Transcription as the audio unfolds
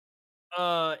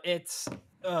It's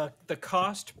the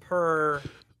cost per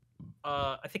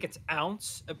I think it's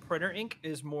ounce of printer ink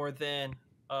is more than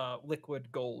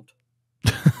liquid gold.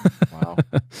 Wow.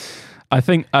 I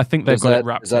think they've got it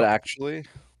wrapped Is that up. actually?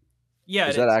 Yeah,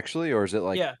 Is it that is. actually, or is it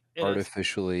like Yeah, it is.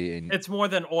 artificially? It's more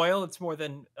than oil. It's more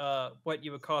than what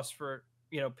you would cost for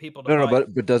people to No, buy.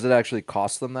 but does it actually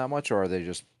cost them that much, or are they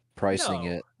just pricing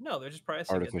No, it no, they're just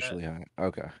pricing it that. artificially high?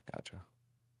 Okay, gotcha.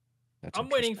 That's I'm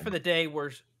waiting interesting. for the day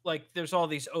where like there's all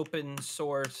these open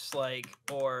source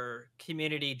or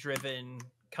community driven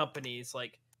companies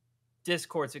like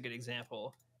Discord's a good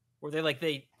example where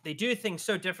they do things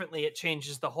so differently it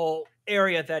changes the whole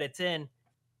area that it's in.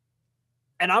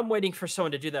 And I'm waiting for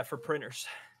someone to do that for printers.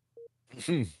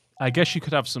 I guess you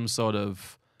could have some sort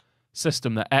of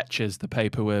system that etches the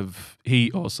paper with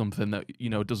heat or something that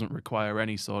doesn't require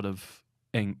any sort of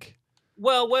ink.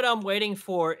 Well, what I'm waiting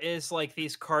for is like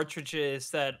these cartridges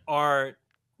that are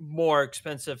more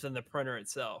expensive than the printer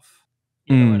itself.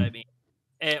 You know what I mean?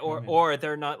 Or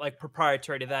they're not like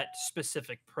proprietary to that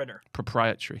specific printer.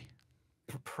 Proprietary.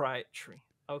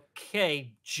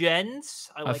 Okay, gens.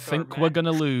 I think we're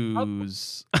gonna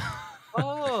lose.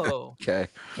 Oh. Okay.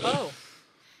 Oh.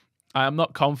 I am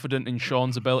not confident in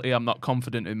Sean's ability. I'm not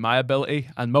confident in my ability,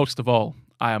 and most of all,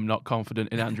 I am not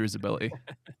confident in Andrew's ability.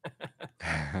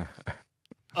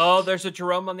 Oh, there's a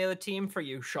Jerome on the other team for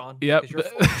you, Sean. Yep.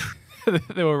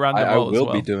 They were random. I will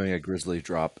well. be doing a grizzly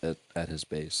drop at his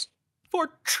base. Are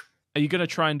you going to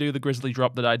try and do the grizzly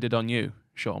drop that I did on you,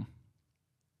 Sean?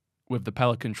 With the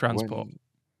Pelican transport?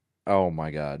 Oh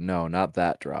my god, no, not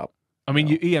that drop. I mean,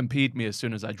 you EMP'd me as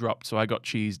soon as I dropped, so I got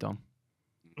cheesed on.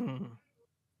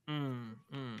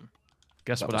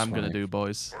 Guess what I'm going to do,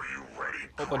 boys? Are you ready?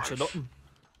 Whole bunch of nothing.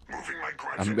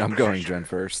 I'm going gen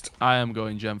first. I am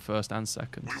going gen first and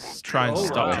second. Try and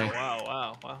stop me.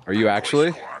 Wow. Are you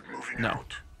actually? No.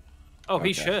 Oh,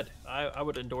 he should. I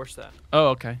would endorse that. Oh,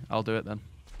 okay. I'll do it then.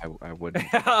 I wouldn't.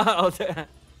 I'll do it.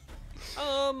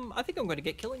 I think I'm going to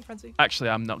get Killing Frenzy. Actually,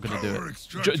 I'm not going to do it.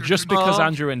 Just because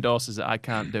Andrew endorses it, I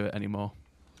can't do it anymore.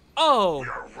 Oh!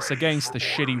 It's against the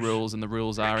shitty rules, and the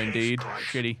rules are indeed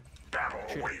shitty.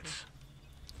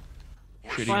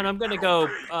 Fine, I'm gonna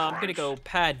go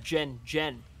pad gen.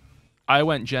 I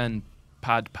went gen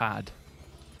pad.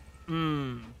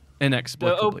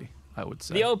 Inexplicably, I would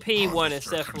say. The OP one is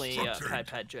definitely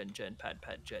pad gen.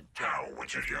 How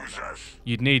would you use us?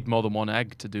 You'd need more than one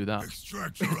egg to do that.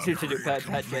 to do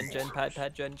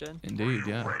pad gen. Indeed,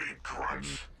 yeah.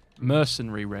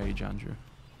 Mercenary rage, Andrew.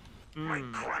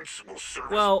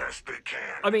 Well,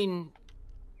 I mean,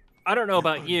 I don't know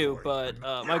about you, but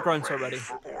my grunts are ready.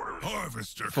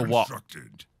 For what?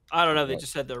 I don't know. They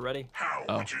just said they're ready.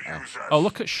 Oh,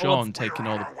 look at Sean taking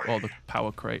all the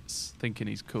power crates, thinking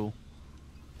he's cool.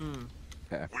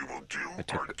 Okay. I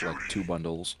took like 2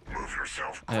 bundles.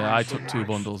 Yeah, I took 2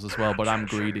 bundles as well, but I'm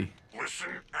greedy.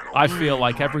 I feel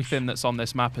like everything that's on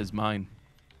this map is mine.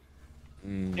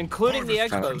 Including the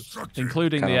expos.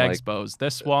 Including the expos.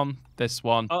 This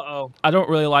one. Uh-oh. I don't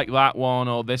really like that one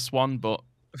or this one, but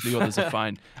the others are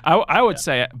fine. I would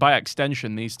say, by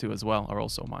extension, these 2 as well are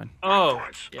also mine. Oh,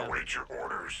 yeah.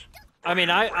 I mean,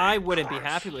 I wouldn't be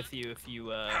happy with you if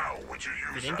you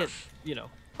didn't get,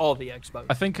 all the expos.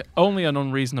 I think only an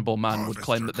unreasonable man would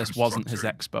claim that this wasn't his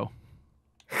expo.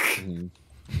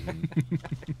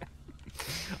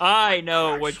 I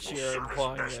know what you're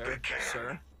implying there,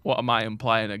 sir. What am I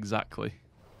implying exactly?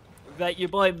 That you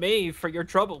blame me for your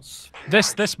troubles.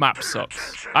 This map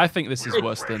sucks. I think this is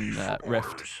worse than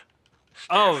Rift.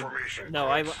 Oh, no,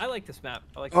 I like this map.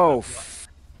 I like this map.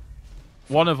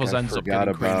 One of us ends up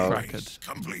getting green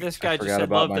crackered. This guy just said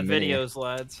love the videos,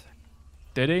 lads.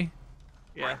 Did he?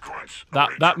 Yeah.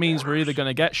 That means we're either going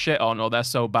to get shit on or they're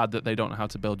so bad that they don't know how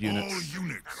to build units.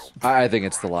 I think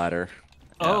it's the latter.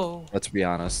 Oh. Let's be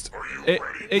honest.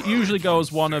 It usually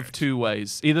goes one of 2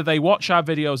 ways. Either they watch our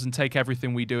videos and take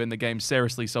everything we do in the game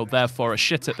seriously, so therefore are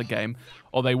shit at the game,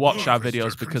 or they watch our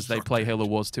videos because they play Halo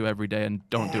Wars 2 every day and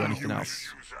don't do anything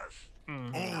else.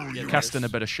 Casting a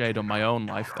bit of shade on my own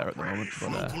life there at the moment,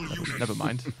 but never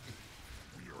mind.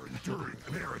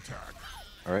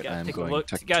 All right, I'm going you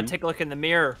gotta take a look in the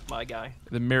mirror, my guy.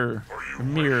 The mirror.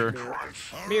 Mirror,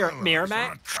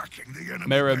 Matt?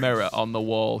 Mirror on the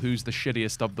wall. Who's the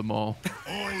shittiest of them all?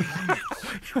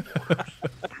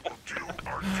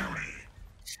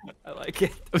 I like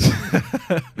it.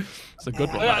 It's a good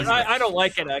one. I don't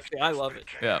like it, actually. I love it.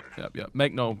 Yeah.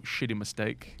 Make no shitty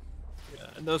mistake. Yeah,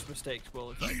 and those mistakes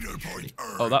will.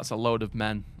 Oh, that's a load of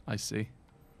men. I see.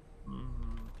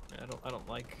 I don't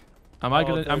like.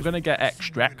 I'm gonna get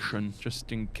extraction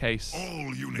just in case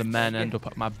the men end up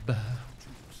at my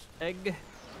egg.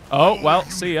 Oh, well,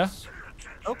 see ya.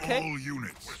 Okay.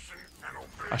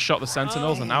 I shot the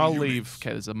sentinels, and now I'll leave.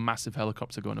 Okay, there's a massive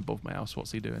helicopter going above my house.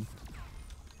 What's he doing?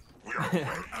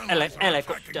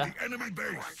 Helicopter.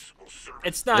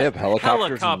 It's not They have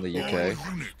helicopters helicopter. in the UK.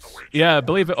 Yeah,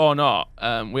 believe it or not,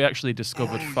 we actually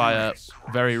discovered fire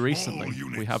very recently.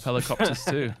 We have helicopters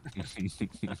too.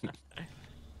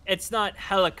 It's not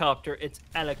helicopter, it's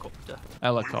helicopter.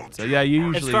 Helicopter. Yeah,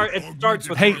 usually It starts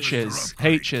with H's.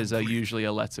 H's are usually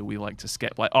a letter we like to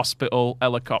skip, like hospital,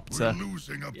 helicopter.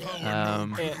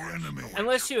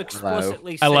 Unless you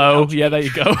explicitly say Hello. how Yeah, there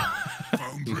you go.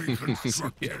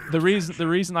 Yeah. The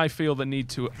reason I feel the need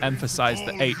to emphasize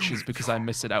the H is because I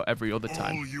miss it out every other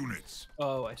time.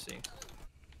 Oh, I see.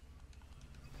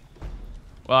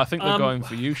 Well, I think they're going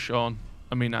for you, Sean.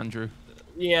 I mean, Andrew.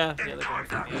 Yeah, they're going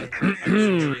for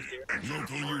me.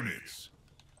 Local units.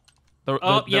 They're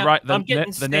yeah, right. I'm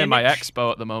getting They're near my Spanish.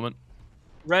 expo at the moment.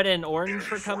 Red and orange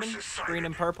are coming. Green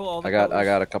and purple. All the I colors.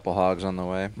 got a couple hogs on the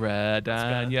way. Red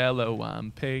and yellow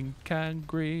and pink and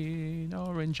green,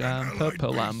 orange and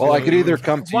purple and blue. Well, I could either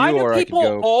come to Why you do or I could people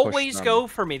go always push them. go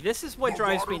for me? This is what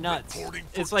drives me nuts.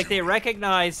 It's like they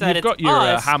recognize that You've it's got your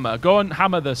us. hammer. Go and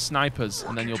hammer the snipers,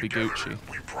 and then you'll be Gucci.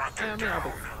 I mean, I'll be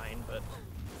fine,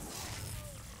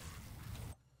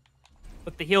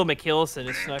 but the heel McKillson,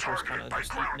 his sniper's kind of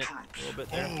just eating it a little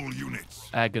bit there. All units.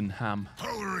 Egg and ham.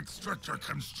 Power extractor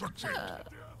constructed.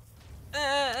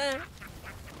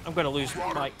 I'm gonna lose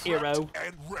my hero.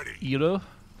 And ready. Hero?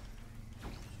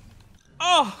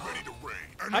 Oh! Ready to raid.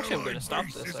 Actually, I'm gonna stop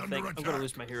this. I think I'm gonna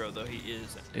lose my hero though. He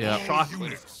is Yeah.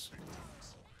 shocking.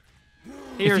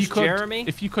 Here's Jeremy.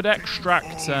 If you could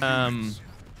extract,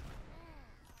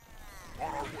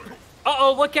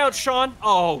 Uh-oh, look out, Sean.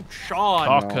 Oh, Sean.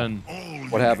 Cocken.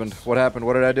 What happened? What happened?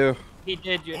 What did I do? He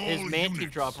did his manti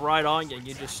drop right on you, and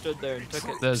you just stood there and took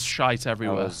it. There's shite I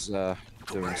everywhere. was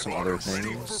doing some other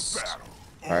things.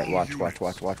 All right, watch.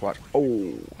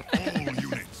 Oh, All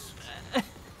units.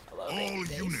 All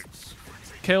units.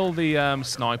 Kill the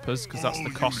snipers, because that's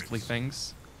the costly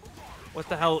things. What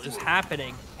the hell is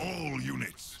happening? All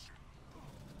units.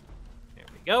 There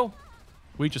we go.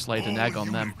 We just laid an egg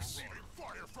on them. Fire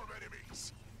from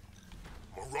enemies.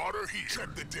 Marauder here.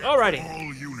 Check the deck. Alrighty.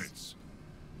 All units.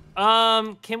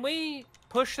 Can we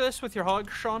push this with your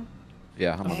hog, Sean?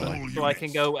 yeah, I'm on All the units. So I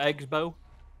can go eggs bow?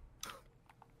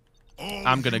 All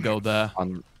I'm gonna go units. there.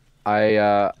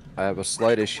 I have a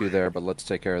slight issue there, but let's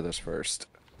take care of this first.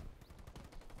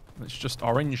 It's just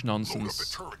orange Load up the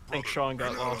nonsense. turret, I think brother. Sean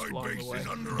got An lost allied along the base way. is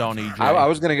under Donnie attack. J. I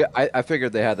was gonna go. I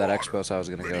figured they had that expo, so I was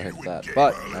gonna go hit that.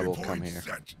 But I will come here.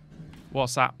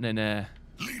 What's happening here?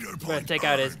 Leader I'm gonna point take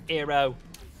out his arrow.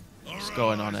 What's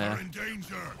going on allies are here? in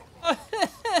danger. Fire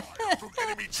from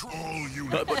enemy troops. All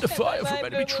units. The fire from Bye,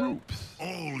 enemy Momo. troops.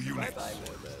 All units.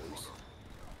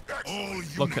 All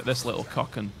units. Look at this little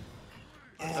cocken.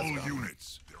 All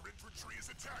units. Their infantry is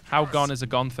attacking. How gone is a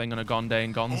gone thing on a gone day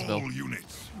in Gonsville? All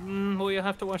units. Well, you'll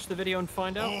have to watch the video and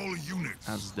find out. All units.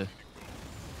 As the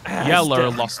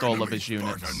Yeller lost all of his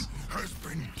units. Has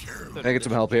been killed. Can I get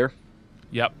some help here?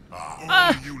 Yep.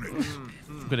 All units.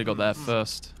 I'm gonna go there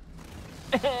first.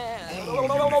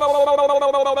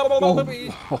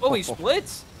 Oh, he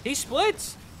splits. He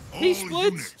splits. He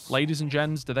splits. Ladies and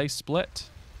gents, do they split?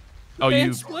 Oh, Man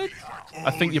you. split.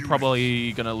 I think you're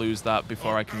probably gonna lose that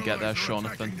before I can get there, Allies are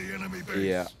attacking Jonathan. the enemy base.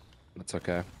 Yeah, that's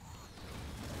okay.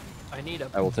 I need a.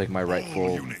 I will take my All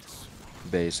rightful units.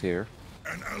 base here.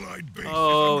 An allied base is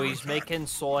Oh, under he's attack. making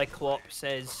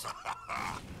Cyclopses.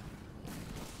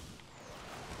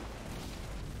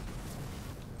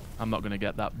 I'm not gonna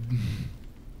get that.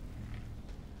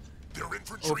 Their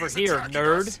infantry Over is here, attacking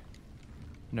nerd. us.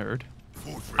 Nerd.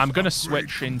 Fortress I'm gonna upgrade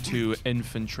switch into complete.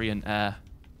 infantry and air.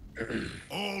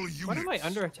 All units. What am I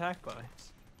under attack by?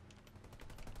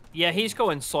 Yeah, he's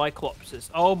going Cyclopses.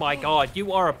 Oh my god,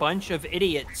 you are a bunch of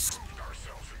idiots.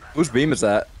 Whose beam is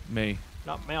that? Me.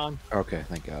 Not mine. Okay,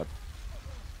 thank God.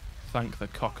 Thank the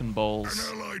cock and balls.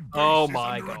 An allied base Oh is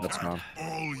my under God. That's attack. fine.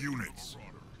 All units.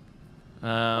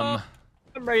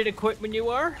 I'm ready to quit when you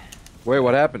are. Wait,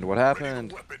 what happened? What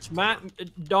happened? Weapons Matt,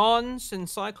 Dawns and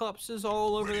Cyclopses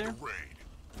all over ready there. to raid.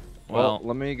 Well, Well,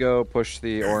 let me go push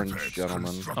the orange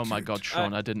gentleman. oh my god,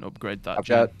 Sean, I didn't upgrade that. I've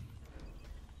Gen.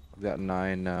 got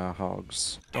 9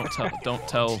 hogs. Don't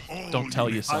tell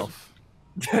yourself.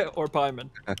 Or Pyman.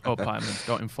 Oh, Pyman,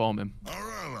 don't inform him.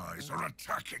 Our allies are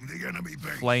attacking the enemy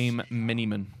base. Flame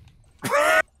Miniman.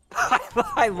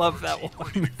 I love that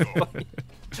one.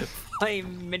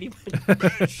 Flame mini.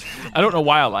 I don't know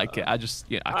why I like it. I just,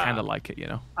 yeah, I kind of like it, you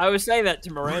know. I was saying that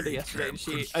to Miranda yesterday,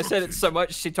 and I said it so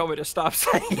much she told me to stop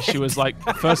saying it. She was like,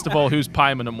 first of all, who's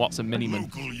Pieman and what's a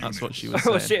Miniman? That's what she was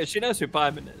saying. Well, she knows who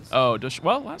Pieman is. Oh, does she?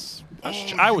 Well, that's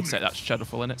I would say that's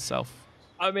cheddarful in itself.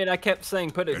 I mean, I kept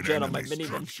saying put a gen on my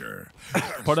Miniman.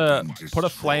 Put a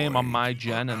flame on my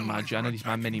gen, and my gen is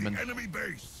my Miniman. Enemy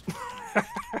base.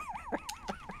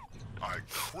 I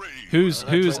crave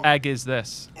Whose egg is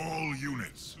this? all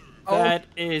units. That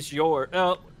is yours.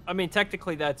 Oh, I mean,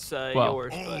 technically that's yours, but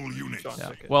all units. Sean Yeah.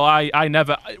 took it. Well, I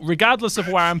never, regardless of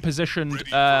where I'm positioned,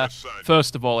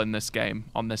 first of all in this game,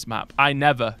 on this map, I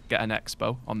never get an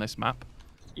expo on this map.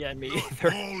 Yeah, me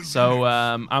either. So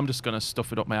I'm just going to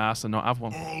stuff it up my ass and not have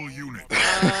one. All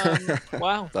units.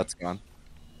 Wow. That's gone.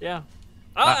 Yeah.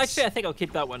 That's- Actually, I think I'll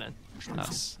keep that one in.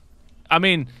 That's, I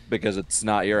mean, Because it's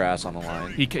not your ass on the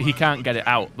line. he can't get it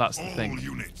out, that's the All thing.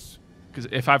 units. Because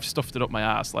if I've stuffed it up my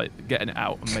ass, like, getting it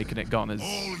out and making it gone is,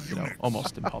 you know,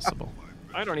 almost impossible.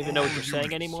 I don't even know what you're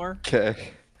saying anymore. Okay.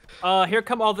 Here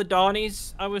come all the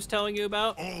Donnies I was telling you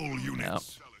about. All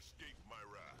units. Yep.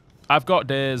 I've got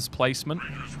Dare's placement.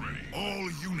 All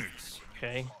units.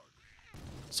 Okay.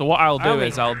 So what I'll do Only-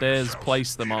 is I'll Dare's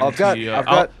place them I've onto got your... I've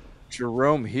got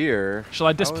Jerome here. Shall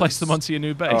I displace them onto your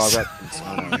new Oh, base? I've got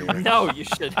someone here. No, you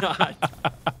should not.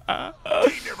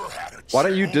 Why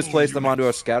don't you displace them onto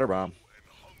a scatter bomb?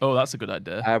 Oh, that's a good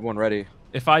idea. I have one ready.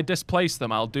 If I displace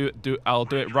them, I'll do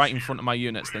it right in front of my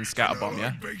units, then scatter bomb,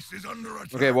 yeah? Base is under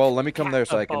attack. Okay, well let me come there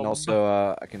so I can Bomb.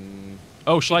 also I can.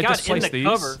 Oh, shall I Got in displace the these?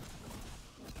 cover.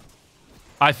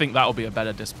 I think that'll be a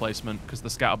better displacement because the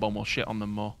scatter bomb will shit on them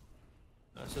more.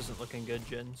 This isn't looking good,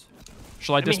 Jins.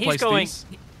 Shall I mean, he's displace going- these?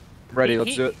 Ready, He-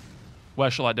 let's he- do it. Where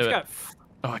shall I do He's it? got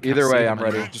Oh, I can't Either see way, them I'm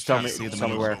ready. anymore. Just tell me, Can't see them tell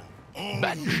me anymore. where.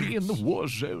 Banshee in the war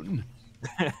zone.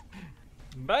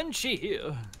 Banshee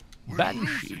here.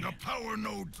 Banshee. Losing a power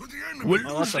node to the enemy. We're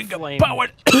Oh, that's a losing a flame. power.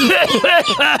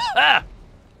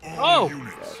 Oh,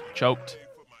 Units. Choked.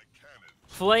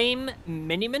 Flame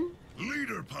Miniman?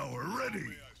 Leader power ready.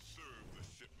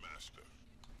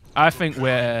 I think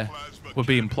we're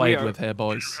being played We are. with here,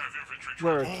 boys.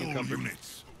 Where are All cucumber?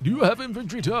 units. Do you have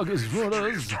infantry targets for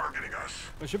us? Targeting us.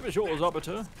 My ship is yours,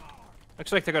 Arbiter.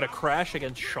 Looks like they're gonna crash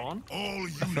against Sean. All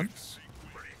units.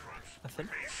 I think.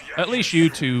 At least you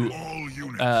two All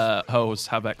units. hoes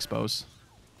have expos.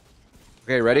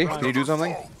 Okay, ready? Can you do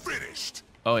something? All finished.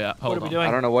 Oh yeah, What hold are we on. doing?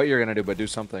 I don't know what you're gonna do, but do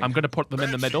something. I'm gonna put them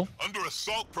in the middle. Under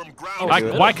assault from ground. Oh, I, do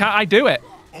it. why can't I do it?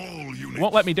 All units.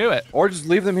 Won't let me do it. Or just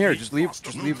leave them here. Just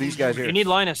leave these guys here. You need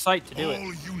line of sight to do All it,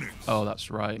 units. Oh, that's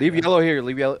right. Leave yellow here.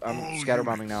 Leave yellow. I'm scatter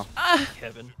bombing now.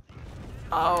 Kevin.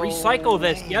 Recycle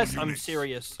this. Yes, I'm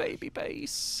serious. Baby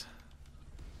base.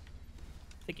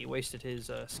 I think he wasted his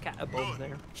scatter bomb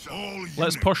there. All units.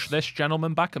 Let's push this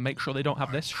gentleman back and make sure they don't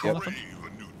have this. Jonathan.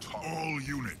 Crave a new target. All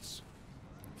units.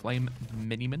 Flame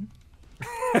Miniman.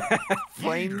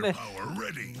 Flame Leader power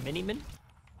ready. Miniman?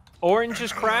 Orange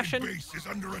is Allied crashing. base is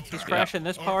under attack. He's crashing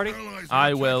this party. Our allies are I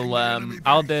attacking will. the enemy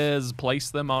I'll base.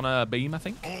 place them on a beam. I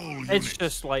think. All It's units.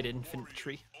 just light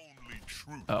infantry. Only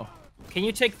true. Oh, Can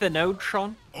you take the node,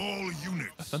 Sean? All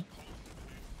units. nothing.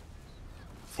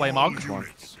 Flame All Og.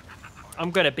 units. I'm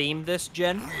gonna beam this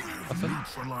gen.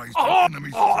 Neutralize the enemy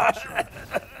structure.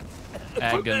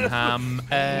 Egg and ham.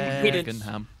 Egg and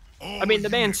ham. I mean, the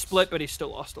man split, but he still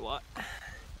lost a lot.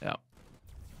 Yeah.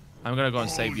 I'm gonna go and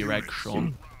save your egg,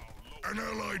 Sean. An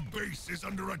allied base is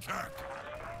under attack.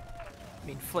 I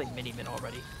mean, flame Miniman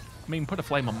already. I mean, put a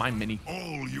flame on my mini.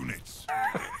 All units.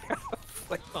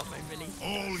 Like on my mini.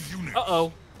 All units.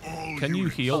 Uh-oh. All Can you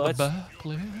units. heal Oh, the that's- bear,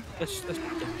 please? Let's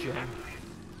put the gen.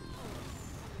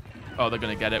 Oh, they're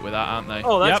gonna get it with that, aren't they?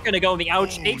 Oh, that's Yep. gonna go in the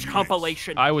Ouch H units.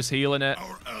 compilation. I was healing it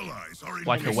Our allies are in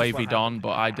like a base. wavy dawn,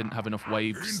 but I didn't have enough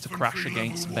waves to crash Infantry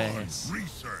against level one. bears.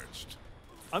 Researched.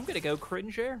 I'm gonna go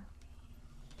cringe here.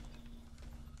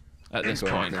 At this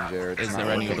Go point, ahead, Jared. is It's there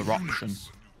not any working. other option?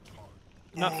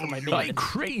 Not for my I Miniman.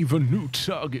 crave a new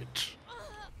target.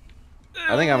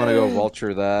 I think I'm gonna go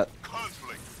vulture that.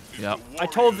 Conflict. Yep. I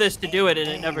told this to do it and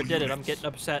it never did it. I'm getting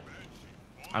upset.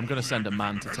 I'm gonna send a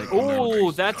man to take them out.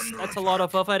 Oh, that's a lot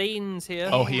of Wolverines here.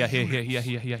 Oh, here.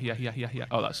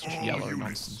 Oh, that's just yellow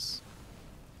nonsense.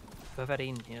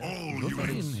 Wolverine here. All Wolverine,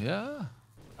 units. yeah.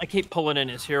 I keep pulling in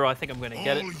his hero. I think I'm gonna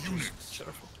get it. All units.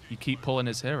 You keep pulling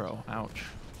his hero. Ouch.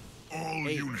 All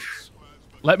units.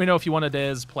 Let me know if you want a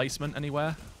day's placement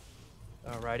anywhere.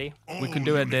 Alrighty. We can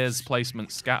do a day's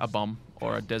placement scatter bomb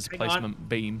or a day's Hang on. placement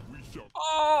beam.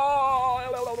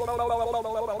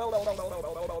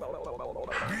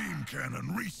 Beam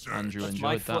cannon research. Andrew my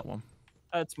enjoyed that foot. one.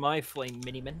 That's my flame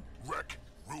Miniman. Wreck.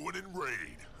 ruin, and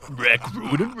raid. Wreck,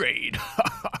 ruin, and raid.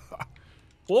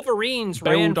 Wolverines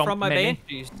Build ran on from my many.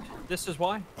 Banshees. This is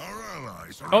why. Our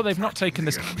allies are Oh, they've not attacking taken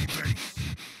this. the enemy base.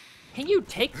 Can you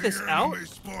take The this out? enemy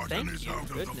Spartan Thank is you, out of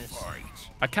the goodness. fight.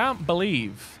 I can't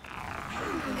believe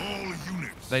All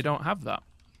units. they don't have that.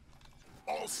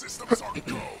 All systems are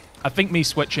go. I think me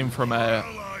switching from a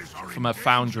Allies are from a in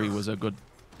foundry danger. was a good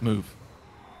move.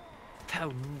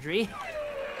 Foundry.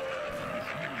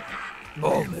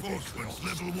 Reinforcements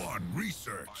level 1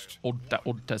 researched.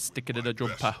 Odd stick it in a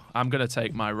jumper. I'm gonna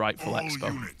take my rightful All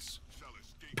expo. units.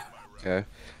 Okay.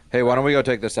 Hey, why don't we go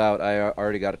take this out? I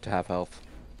already got it to half health.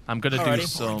 I'm gonna do Alrighty.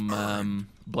 some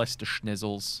blister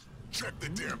schnizzles. Check the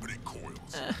dampening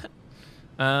coils.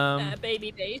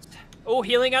 Baby base. Oh,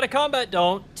 healing out of combat.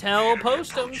 Don't tell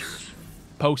Postums.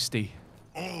 Posty.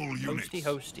 All units. Hosty,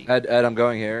 hosty. Ed, I'm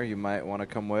going here. You might want to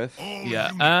come with. All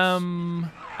Yeah. units.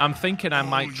 I'm thinking I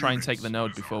might try and take the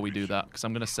node before we do that, because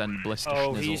I'm gonna send blister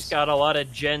Oh, schnizzles. he's got a lot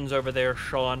of gens over there,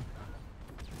 Sean.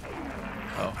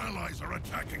 Allies are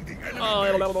attacking the enemy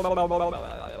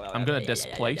Oh, I'm gonna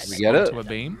displace We get it? onto a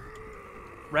beam.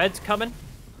 Red's coming.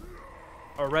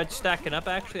 Or Red's stacking up,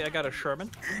 actually. I got a Sherman.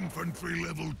 base. Infantry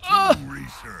level 2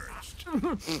 researched.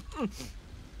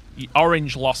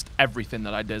 Orange lost everything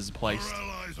that I displaced. Our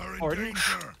allies are in Orange.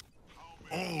 danger.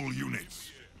 All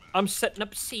units. I'm setting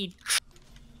up siege.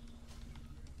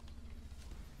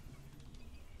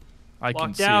 I can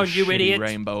Lock see down, a you shitty idiot.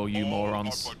 rainbow, you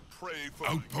morons. All are but prey for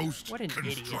Outpost What an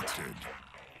idiot. constructed.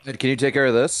 Ed, can you take care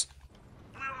of this?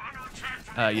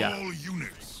 Yeah. All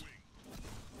units.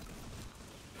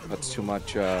 That's too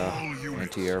much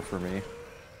anti-air for me.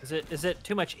 Is it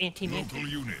too much anti-manti? Local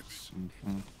units.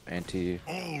 Anti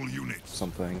All units.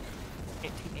 something.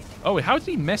 Anti-manti. Oh, how did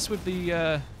he mess with the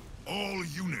All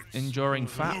units. enduring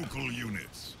fat? Local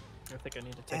units. I think I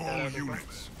need to take that All out.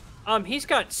 units. He's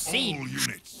got All siege.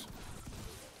 units.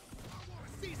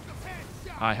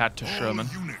 I had to All Sherman.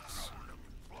 units.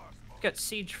 He's got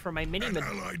siege for my An mini-man.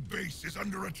 allied base is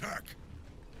under attack.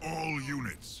 All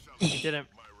units. He didn't.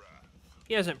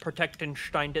 He hasn't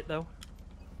protectensteined it though.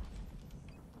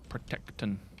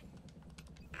 Protecting.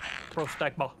 Pro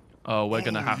stack ball. Oh, we're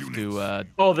gonna All have units. to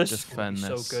Oh, this is gonna defend be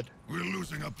this. so good. We're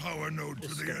losing a power node to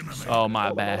This the is enemy. Oh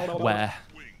my bad. Where?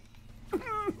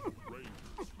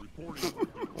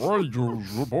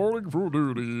 Rangers reporting for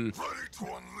duty. Ready to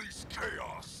unleash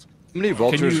chaos. How many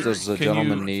vultures does the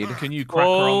gentleman need? Can you crack her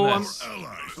Oh, on I'm- this?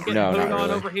 Allies. Getting No, put not on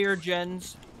really. over here,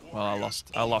 gens. Well,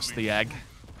 I lost the egg.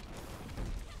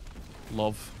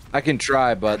 Love. I can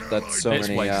try, but that's so It's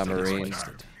many wasted, it's Marines.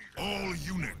 wasted. All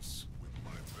units.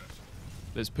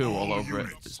 There's poo all over it.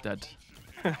 It's dead.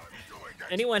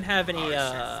 Anyone have any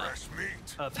Fresh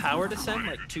meat. power to send?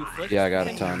 Like 2 flicks? Yeah, I got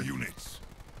a All ton. units.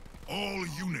 All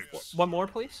units. One more,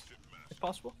 please, if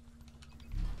possible.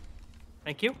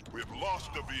 Thank you. We've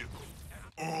lost a vehicle.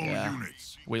 All Yeah.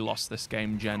 units. We lost this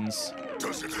game, gens.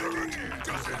 Does it hurt?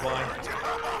 Does it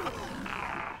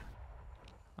Why?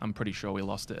 I'm pretty sure we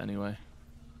lost it anyway.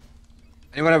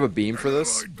 Anyone have a beam for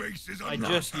this? Allied base is I under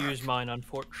just attack. used mine,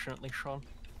 unfortunately, Sean.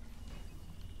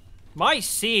 My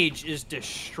siege is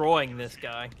destroying this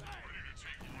guy.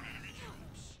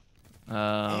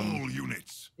 All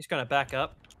units. He's gonna back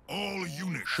up. All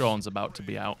units. Sean's about to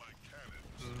be out.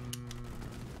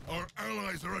 Our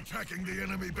allies are attacking the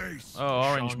enemy base. Oh,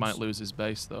 Orange Sean's- might lose his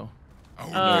base though.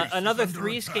 Our base is Another under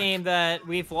threes attack. game that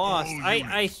we've lost. All I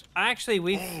units. actually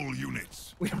we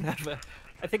units. don't have a.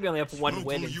 I think we only have one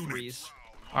win in Local units. threes.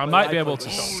 I Well, might I be able played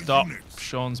to with all stop units.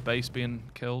 Sean's base being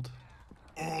killed.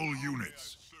 All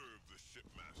units.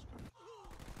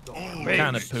 All Kind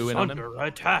of units. pooing on him. Under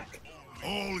attack.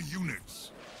 All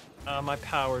units. My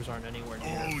powers aren't anywhere near.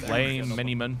 All as bad. Lame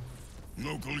Miniman.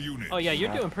 Local units. Oh yeah,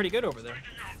 you're doing pretty good over there.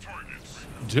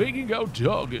 Taking out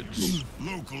targets.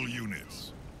 Local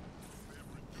units.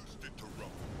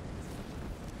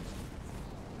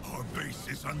 Our base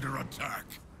is under attack.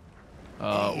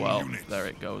 Oh well, units. there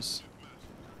it goes.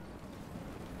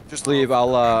 Just leave.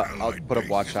 I'll Allied put up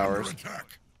base is under watchtowers.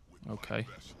 attack. Okay.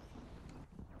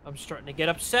 I'm starting to get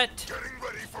upset. Getting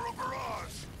ready for a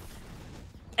barrage.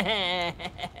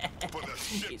 For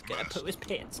the He's gonna poo his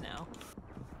pants now.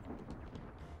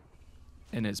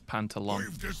 In his pantalon.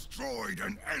 We've destroyed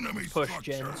an enemy Push,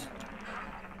 structure. gens.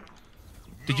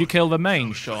 Did you kill the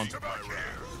main, Sean?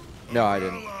 No, I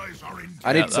didn't. Allies are in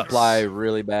I Yeah, need supply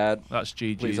really bad. That's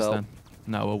Please GG's help. then.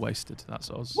 No, we're wasted. That's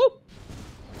us. Whoop.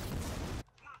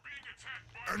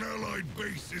 An allied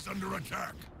base is under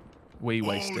attack. We All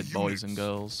wasted, boys and units.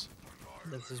 girls.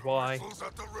 This is why. Vessels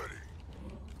at the ready.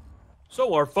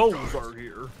 So our foes are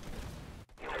here.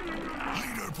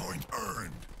 Leader point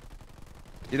earned.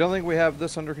 You don't think we have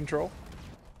this under control?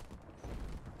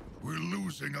 We're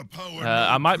losing a power.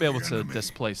 I might be able to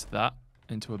displace that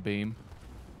into a beam.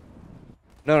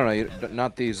 No,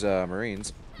 not these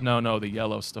Marines. No, the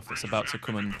yellow stuff that's about to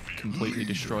come and completely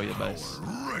destroy your base.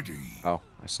 Ready. Oh,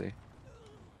 I see.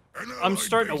 I'm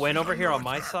starting to win over here on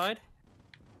my side.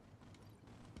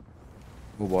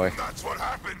 Oh boy. That's what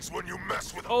happens when you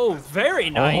mess with. Oh, very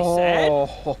nice, Ed.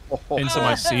 Oh, Into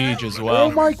my siege as well.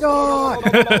 oh my god!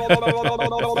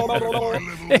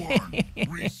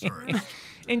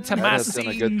 Into my That's done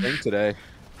a good thing siege. today.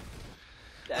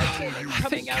 I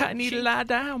think I need to lie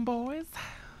down, boys.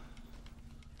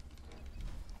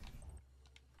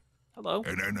 Hello.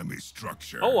 An enemy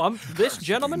structure. Oh, this has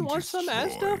gentleman been wants some Asda?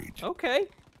 destroyed. Okay.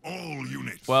 All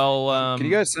units. Well, Can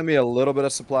you guys send me a little bit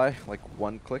of supply? Like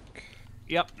one click?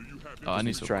 Yep. oh, I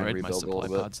need to try and upgrade my rebuild a supply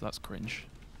little bit. pads. That's cringe.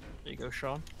 There you go,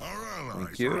 Sean. Our allies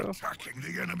Thank you. are attacking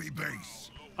the enemy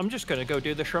base. I'm just gonna go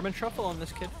do the Sherman Shuffle on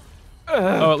this kid.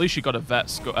 Oh, at least you got a vet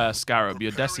scarab.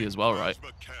 You're Desi as well, right?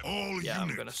 All Yeah, I'm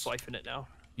units. gonna siphon it now.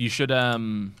 You should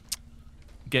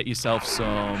get yourself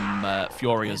some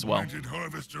fury as well. Augmented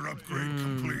harvester upgrade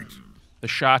complete. The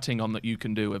sharting on that you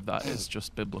can do with that is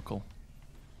just biblical.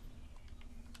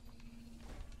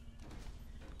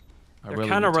 I They're really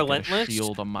kinda need to get a relentless.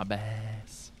 shield on my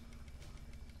base.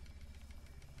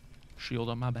 Shield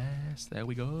on my base. There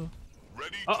we go.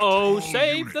 Ready to Uh-oh, all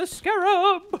save the units.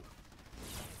 scarab!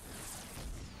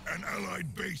 An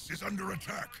allied base is under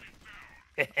attack.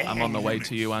 I'm on the way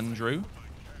to you, Andrew.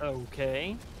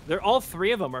 Okay. They're all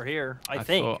three of them are here, I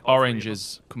think. thought all three Orange of them.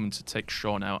 is coming to take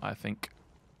Sean out, I think.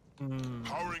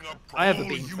 Powering up I have a all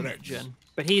beam for that units. gen.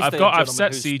 But he's I've the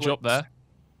set gentleman who siege up splits. there.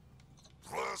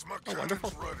 Plasma Oh, wonderful.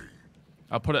 cannons ready.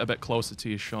 I'll put it a bit closer to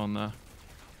you, Sean, there.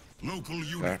 Local Okay.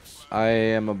 units. I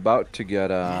am about to get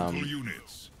Local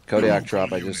units. Kodiak Local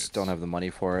drop. I units. just don't have the money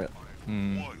for it.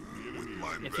 Hmm. One with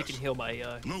my If you can heal my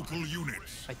local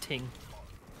units. my ting.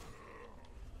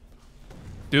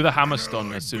 Do the hammer An stun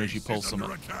allied as soon as you base pull is under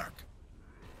summon. attack.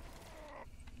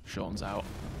 Sean's out,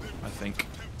 I think.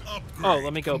 Upgrade Oh,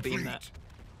 let me go complete. beam that.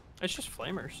 It's just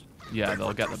flamers. Yeah,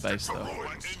 they'll get the base though.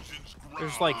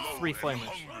 There's like 3 flamers.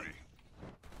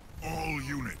 All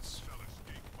units.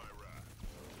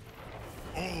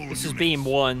 All This is units. beam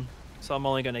 1, so I'm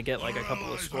only gonna get like a couple of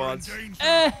Allies are squads. in danger.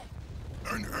 Eh!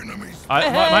 An enemy's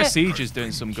My siege is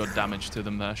doing some good damage to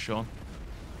them there, Sean.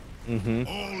 Mm-hmm.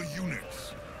 all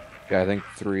units. Yeah, I think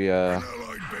 3. An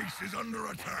allied base is under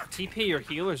attack. TP your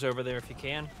healers over there if you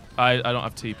can. I don't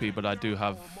have TP, but I do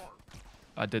have.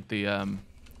 I did the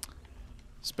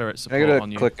spirit Can I support get on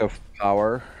a you. click of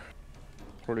power,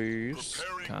 please?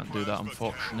 Can't do that,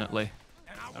 unfortunately.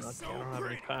 I don't have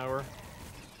any power.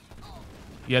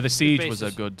 Yeah, the siege was a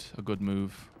bases. good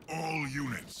move All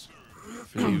units.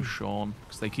 for you, Sean,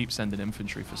 because they keep sending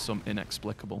infantry for some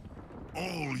inexplicable.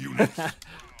 All units.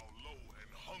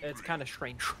 It's kind of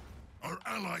strange. Our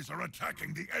allies are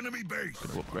attacking the enemy base.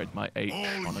 Gonna upgrade my H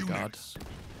All on a guard. units.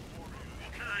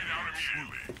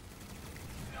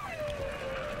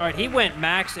 All right, he went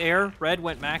max air. Red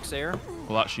went max air.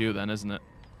 Well, that's you then, isn't it?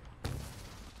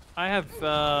 I have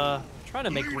trying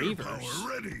to make Leader reavers. power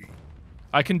ready.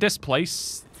 I can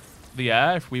displace the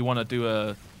air if we want to do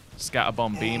a scatter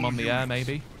bomb beam on the air,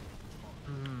 maybe.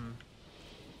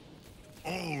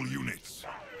 All units.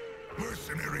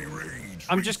 Mercenary rage.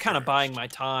 I'm just kind of research. buying my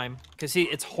time because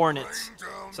it's hornets,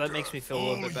 so that makes me feel a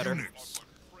little All bit better. units.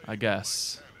 I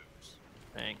guess.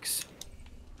 Thanks.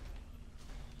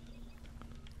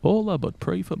 All I but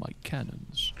pray for my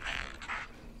cannons.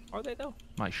 Are they though?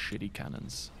 My shitty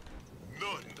cannons.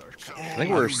 I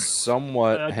think we're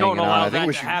somewhat don't hanging on. allow I think that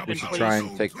we to should, happen, we should please. try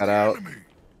and take that out.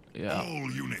 Yeah. All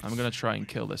units. I'm gonna try and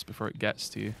kill this before it gets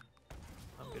to you.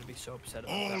 I'm gonna be so upset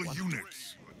about All that one.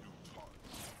 units.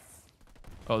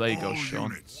 Oh, there you go, All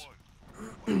Sean.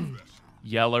 units.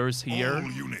 Yeller's here.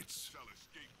 All units.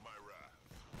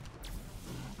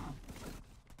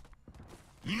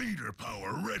 Leader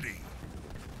power ready.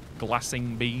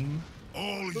 Glassing beam.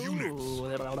 All units. Ooh.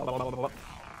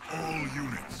 All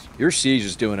units. Your siege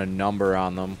is doing a number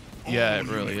on them. Yeah, it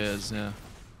really is, yeah.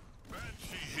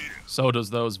 So does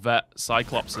those vet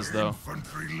cyclopses, though.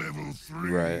 Infantry level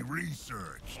 3 Right.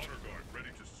 researched.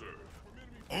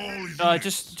 All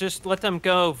units. Just let them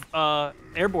go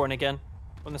airborne again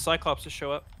when the Cyclopses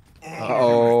show up.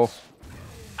 Uh-oh.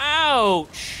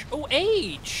 Ouch! Oh,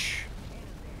 H!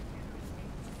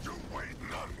 You wait,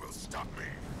 none will stop me.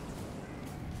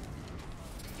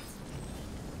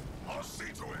 I'll see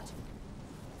to it.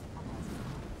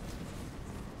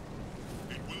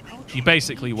 You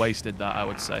basically wasted that, I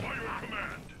would say.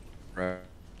 Right.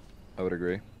 I would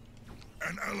agree.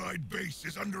 An allied base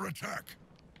is under attack.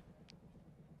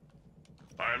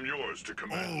 I am yours to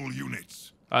command. All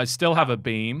units. I still have a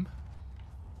beam.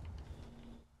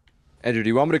 Andrew, do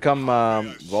you want me to come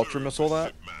vulture missile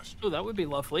that? Oh, that would be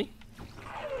lovely.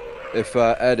 If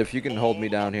Ed, if you can hold me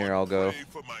down here, I'll go.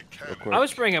 Real quick. I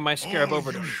was bringing my scarab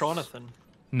over to Jonathan.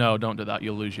 No, don't do that.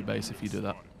 You'll lose your base if you do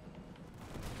that.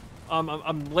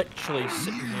 I'm literally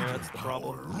sitting here. That's the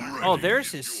problem. Oh,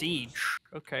 there's his siege.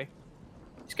 Okay.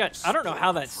 He's got. I don't know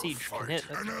how that siege can hit.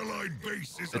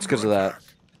 It's because of that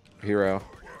hero.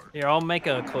 Here, I'll make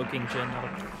a cloaking gen.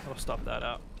 That'll stop that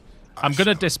out. I'm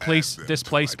gonna displace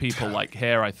people like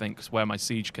here. I think is where my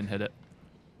siege can hit it.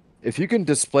 If you can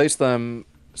displace them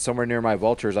somewhere near my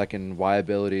vultures, I can Y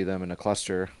ability them in a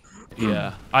cluster.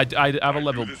 Yeah, I have a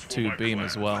level 2 beam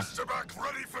as well.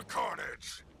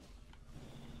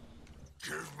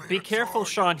 Be careful,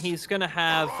 Sean. He's gonna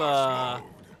have a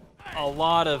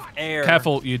lot of air.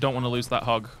 Careful, you don't want to lose that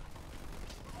hog.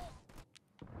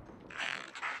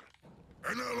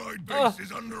 An allied base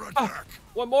is under attack.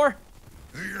 One more.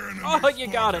 Oh, you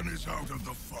got it.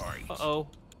 Uh-oh.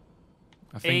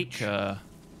 I think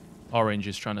Orange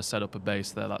is trying to set up a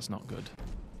base there. That's not good.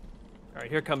 All right,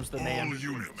 here comes the man.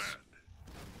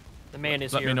 The man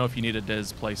is Let here. me know if you need a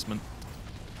displacement.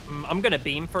 I'm gonna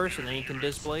beam first, and then you can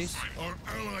displace.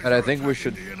 And I think we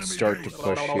should start to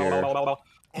push here.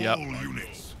 Yep.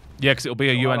 Yeah, because it'll be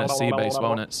a UNSC base,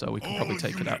 won't it? So we can probably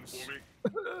take it out.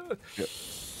 Yep.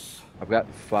 I've got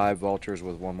 5 vultures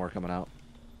with 1 more coming out.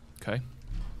 Okay.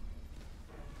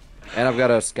 And I've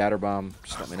got a scatter bomb.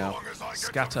 Just let me know.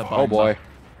 Scatter bomb. Oh boy.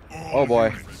 Oh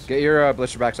boy. Get your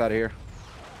blisterbacks out of here.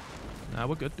 Nah,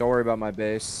 we're good. Don't worry about my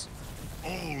base.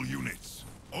 All units.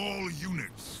 All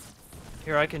units.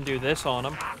 Here, I can do this on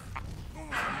him.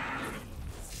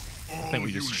 I think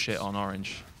we just shit on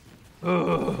Orange.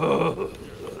 All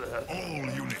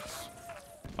units.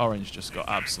 Orange just got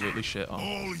absolutely shit on.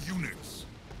 All units.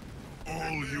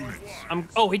 All units.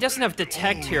 Oh, he doesn't have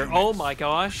detect here. Oh my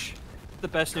gosh. The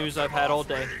best news I've had all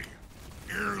day.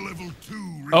 Air level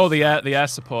 2. Oh, the air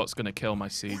support's gonna kill my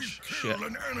siege. Shit.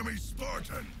 An enemy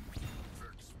Spartan.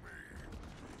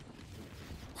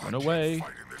 Run away.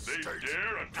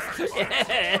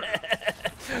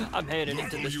 I'm heading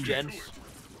into this gen.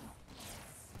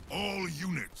 All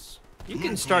units. You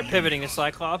can start pivoting to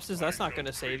Cyclopses. That's not going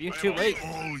to save you. Too late.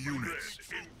 All units.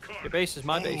 Your base is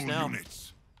my base now.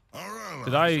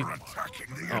 Did I?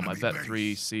 Oh, my vet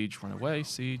 3 siege. Run away,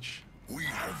 siege. We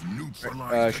have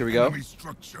neutralized should we go?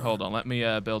 Hold on. Let me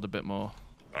build a bit more.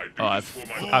 Oh, I've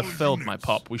filled my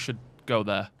pop. We should go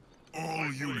there.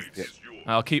 All units. Yep.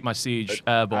 I'll keep my siege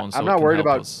airborne. So I'm it not can worried help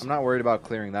about. us. I'm not worried about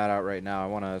clearing that out right now. I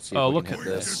want to see. Oh, if we look can at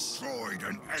hit this.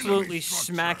 Absolutely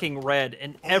smacking red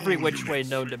in every which way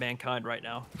known to mankind right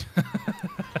now.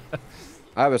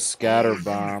 I have a scatter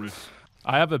bomb.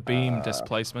 I have a beam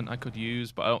displacement I could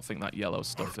use, but I don't think that yellow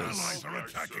stuff is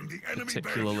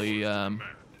particularly.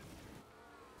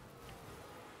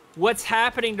 What's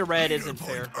happening to red isn't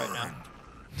fair right now.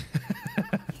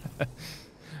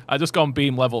 I just gone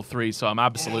beam level 3, so I'm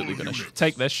absolutely gonna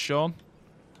take this, Sean.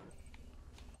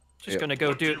 Just gonna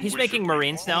go do. He's making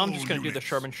Marines now. I'm just gonna do the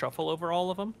Sherman Shuffle over all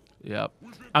of them. Yep.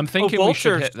 I'm thinking we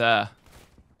should hit there.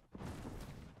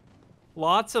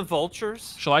 Lots of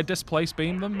vultures. Shall I displace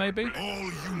beam them, maybe?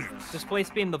 Displace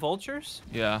beam the vultures?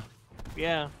 Yeah.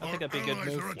 Yeah, I think that'd be a good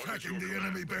move.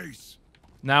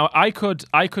 Now I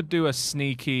could do a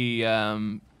sneaky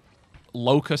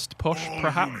locust push,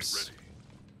 perhaps.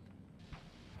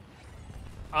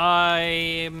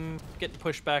 I'm getting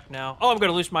pushed back now. Oh, I'm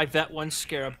gonna lose my vet 1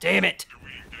 scarab. Damn it!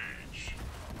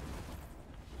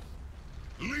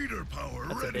 Leader power.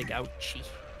 That's a big ouchie.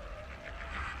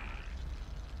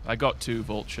 I got 2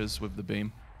 vultures with the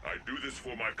beam. I do this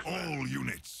for my clan. All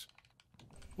units.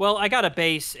 Well, I got a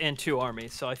base and 2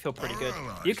 armies, so I feel pretty good.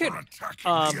 You could,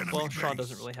 well, Sean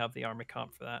doesn't really have the army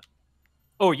comp for that.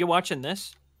 Oh, you watching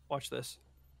this? Watch this.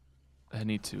 I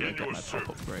need to get my pop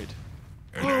upgrade.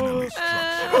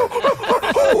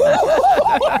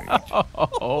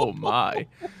 Oh my.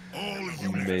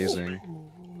 Amazing.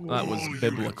 That was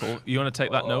biblical. You want to take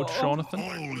that node, Jonathan?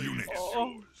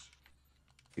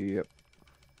 Yep.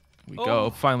 We go.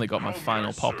 Finally got my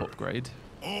final pop upgrade.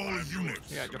 You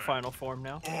got your final form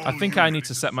now. I think I need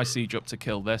to set my siege up to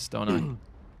kill this, don't I?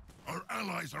 Our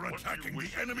allies are attacking the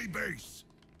enemy base.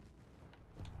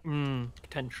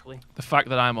 Potentially. The fact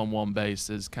that I'm on 1 base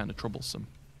is kind of troublesome.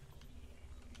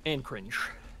 And cringe.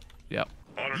 Yep.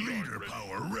 Leader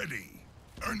power ready.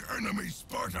 An enemy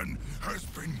Spartan has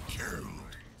been killed.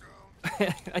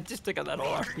 I just took out that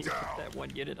whole army. That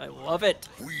 1 unit. I love it.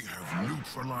 We have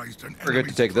neutralized an We're good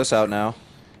to take this out now.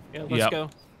 Yeah, let's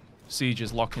go. Siege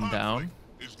is locking down.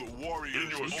 is the warrior in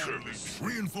your service.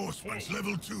 Reinforcements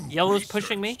level 2. Yellow's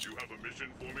pushing me. You have a mission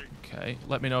for me? Okay,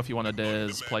 let me know if you want a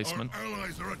displacement. Our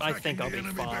allies are I think attacking I'll the be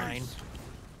enemy fine. base.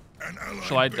 An allied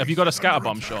Shall I? Have you got a base is scatter under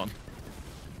bomb, attack. Sean?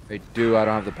 I do. I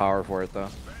don't have the power for it though.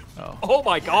 Oh, Oh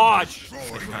my gosh!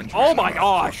 Destroy Oh my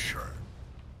gosh! structure.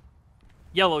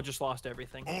 Yellow just lost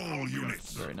everything. All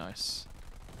units. very nice.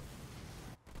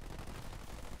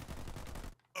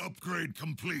 Upgrade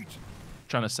complete.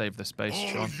 Trying to save this base,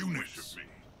 All Sean. units.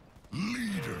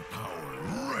 Leader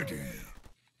power ready.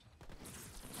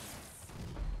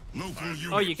 Local units.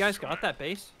 Oh, you guys got that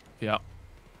base? Yeah,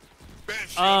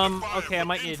 Okay, I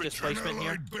might need a displacement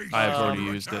here. I have already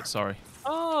used it. Sorry.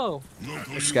 Oh,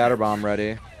 Scatter bomb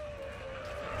ready.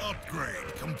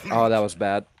 Upgrade complete. Oh, that was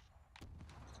bad.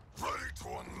 Ready to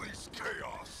unleash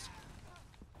chaos.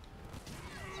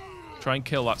 Try and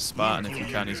kill that Spartan if you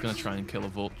can. He's going to try and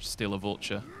kill steal a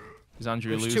vulture. Is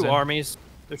Andrew there's losing? two armies.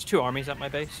 There's 2 armies at my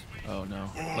base. Oh no.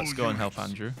 Let's go and help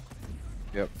Andrew.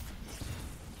 Yep.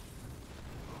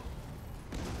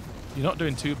 You're not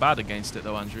doing too bad against it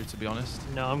though, Andrew, to be honest.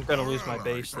 No, I'm gonna lose my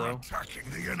base though. Attacking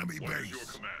the enemy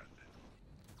base.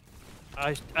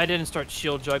 I didn't start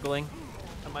shield juggling.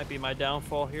 That might be my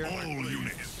downfall here. All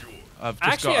units. I've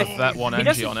just Actually, got a vet 1 he NG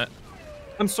doesn't- on it.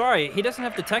 I'm sorry, he doesn't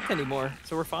have detect anymore,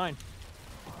 so we're fine.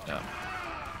 Yeah.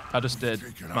 I just did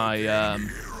my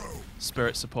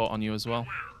spirit support on you as well.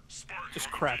 Just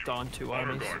crapped on 2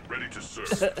 armies. Ready to serve.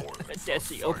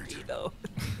 Desi OP though.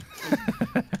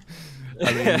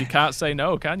 I mean, you can't say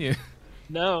no, can you?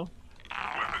 No.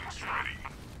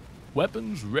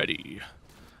 Weapons ready.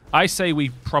 I say we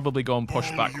probably go and push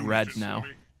back red now.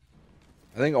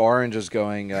 I think orange is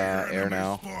going air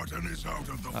now. Spartan is out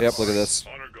of the Yep. Look at this.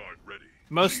 Honor guard ready.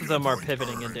 Most of them are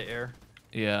pivoting into air.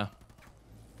 Yeah.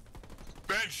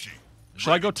 Banshee.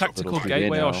 Shall I go tactical Little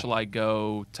gateway or now. shall I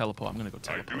go teleport? I'm going to go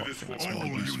teleport. I this think that's for more all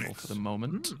useful units. for the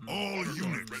moment. All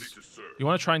units. You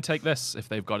want to try and take this if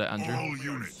they've got it, Andrew? All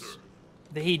units.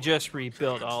 He just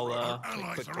rebuilt. I'll Our take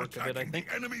allies quick are work of it, I attacking think.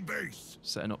 the enemy base.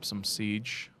 Setting up some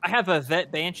siege. I have a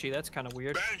vet banshee. That's kind of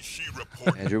weird. Banshee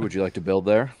report. Andrew, would you like to build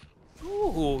there?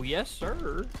 Ooh, yes,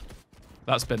 sir.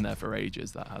 That's been there for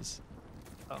ages, that has.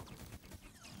 Oh.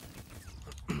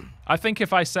 I think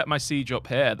if I set my siege up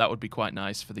here, that would be quite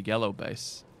nice for the yellow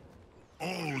base. All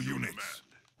units.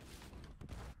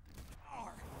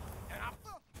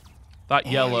 That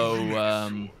yellow,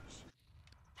 Powering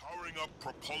up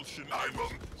propulsion.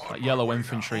 that yellow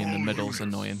infantry in the middle's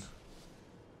annoying.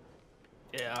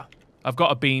 Yeah. I've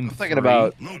got a beam. I'm thinking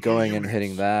about going and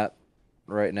hitting that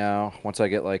right now. Once I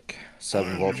get like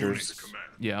 7 vultures.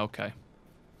 Yeah, okay.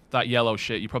 That yellow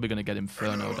shit, you're probably gonna get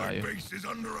infernoed, are you? Base is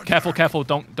under attack. Careful, careful!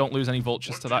 Don't lose any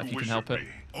vultures to that if you can help it.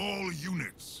 All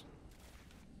units.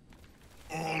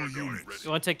 All units.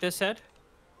 You want to take this head?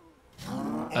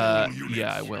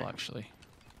 Yeah, I will actually.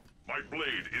 My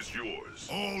blade is yours.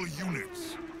 All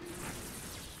units.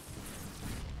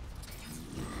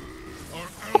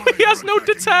 He has no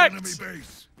detect!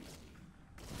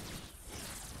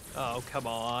 Oh, come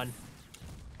on.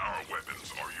 Our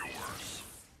weapons are yours.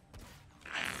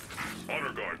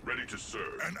 Honor guard ready to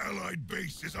serve. An allied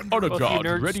base is under Honor Both you guard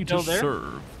nerds ready to still there?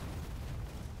 serve.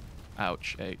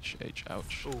 Ouch! H.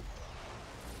 Ouch. Ooh,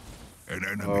 An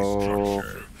enemy Oh.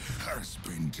 structure has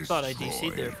been destroyed. thought I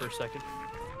DC'd there for a second.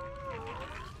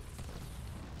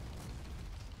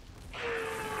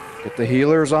 Get the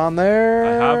healers on there. I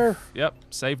have. Yep,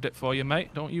 saved it for you,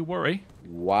 mate. Don't you worry.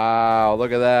 Wow,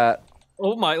 look at that.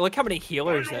 Oh my! Look how many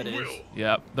healers that is.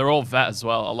 Yep, they're all vet as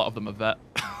well. A lot of them are vet.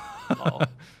 Oh,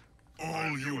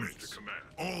 All units.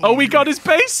 Oh, we got his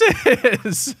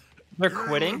bases! they're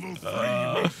quitting. Level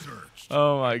 3 research.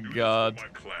 Oh my god. My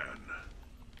clan.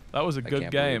 That was a I good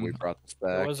can't believe game. we brought this It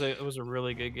back. was a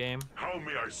really good game. How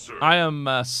may I serve? I am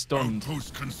stunned.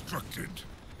 Outpost constructed.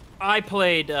 I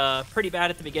played pretty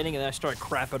bad at the beginning, and then I started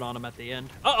crapping on him at the end.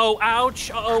 Uh-oh, ouch!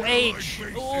 Uh-oh, H!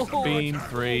 Ooh. Beam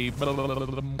 3.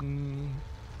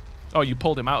 Oh, you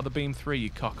pulled him out of the beam 3, you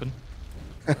cockun.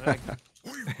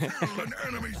 We've killed an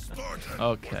enemy Spartan.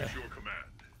 Okay. Your command.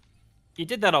 You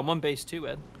did that on one base too,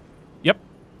 Ed. Yep,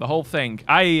 the whole thing.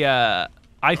 I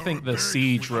think the Our base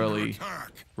siege was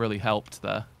under really attack. helped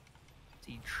there.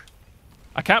 Siege.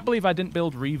 I can't believe I didn't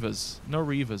build Reavers. No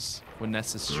Reavers were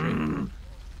necessary.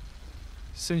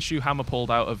 Since you hammer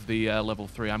pulled out of the level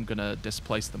 3, I'm gonna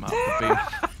displace them out of the beam.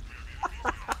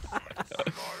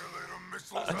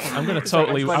 I'm gonna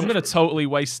totally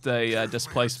waste a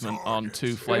displacement on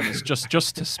 2 flamers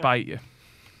just to spite you.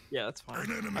 Yeah, that's fine.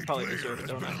 An enemy I probably player deserve it, has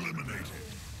don't been I? eliminated.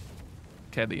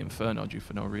 Okay, the Inferno'd you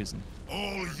for no reason.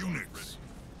 All units.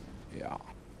 Yeah.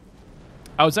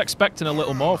 I was expecting a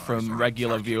little more from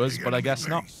regular viewers, but I guess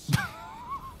not.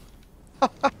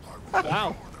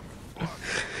 Wow.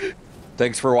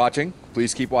 Thanks for watching.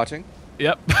 Please keep watching.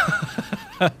 Yep.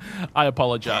 I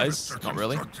apologize. Not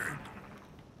really.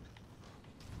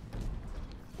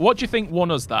 What do you think won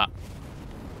us that?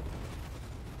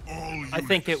 I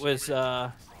think it was.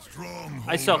 I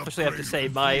selfishly have to say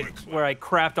where I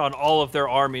crapped on all of their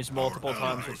armies multiple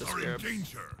times with the scarab.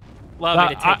 Allowed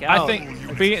me to take I out. think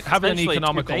having an essentially two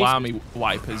economical bases. army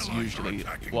wipe is usually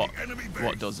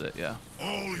what does it. Yeah.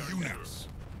 All units.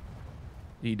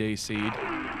 ED seed.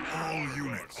 All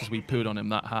units. Because we pooed on him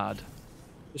that hard.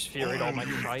 Just furied all my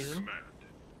Trizon.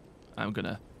 I'm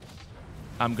gonna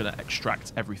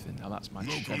extract everything. Now that's my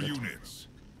Local shredded. units.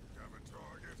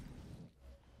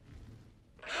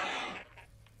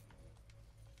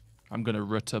 I'm gonna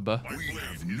rutaba. We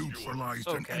have neutralized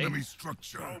an Okay. enemy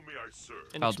structure. I'll just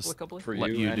Inexplicably. For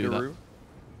let you, you do that. Andrew.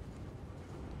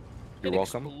 You're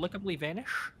welcome. Inexplicably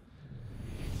vanish.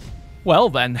 Well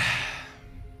then,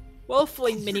 Well,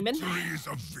 Flame Miniman. Victory is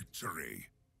a victory.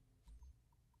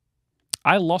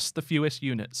 I lost the fewest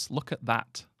units. Look at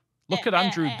that. Look at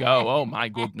Andrew go. Oh my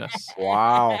goodness.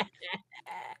 Wow.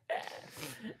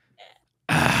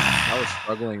 I was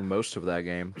struggling most of that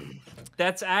game.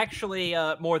 That's actually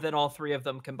more than all three of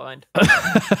them combined.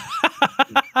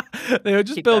 They were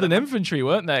just Keep that building in mind. infantry,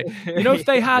 weren't they? You know, if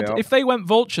they had, Yep. if they went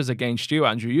vultures against you,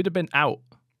 Andrew, you'd have been out.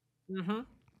 Mm-hmm.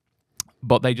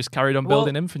 But they just carried on Well-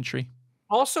 building infantry.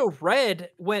 Also, Red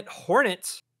went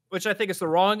Hornets, which I think is the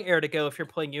wrong air to go if you're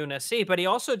playing UNSC, but he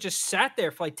also just sat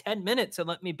there for like 10 minutes and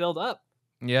let me build up.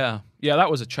 Yeah, that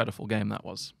was a cheddarful game. That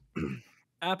was.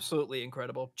 Absolutely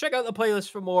incredible. Check out the playlist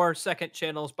for more. Second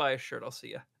channels. Buy a shirt. I'll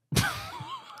see ya.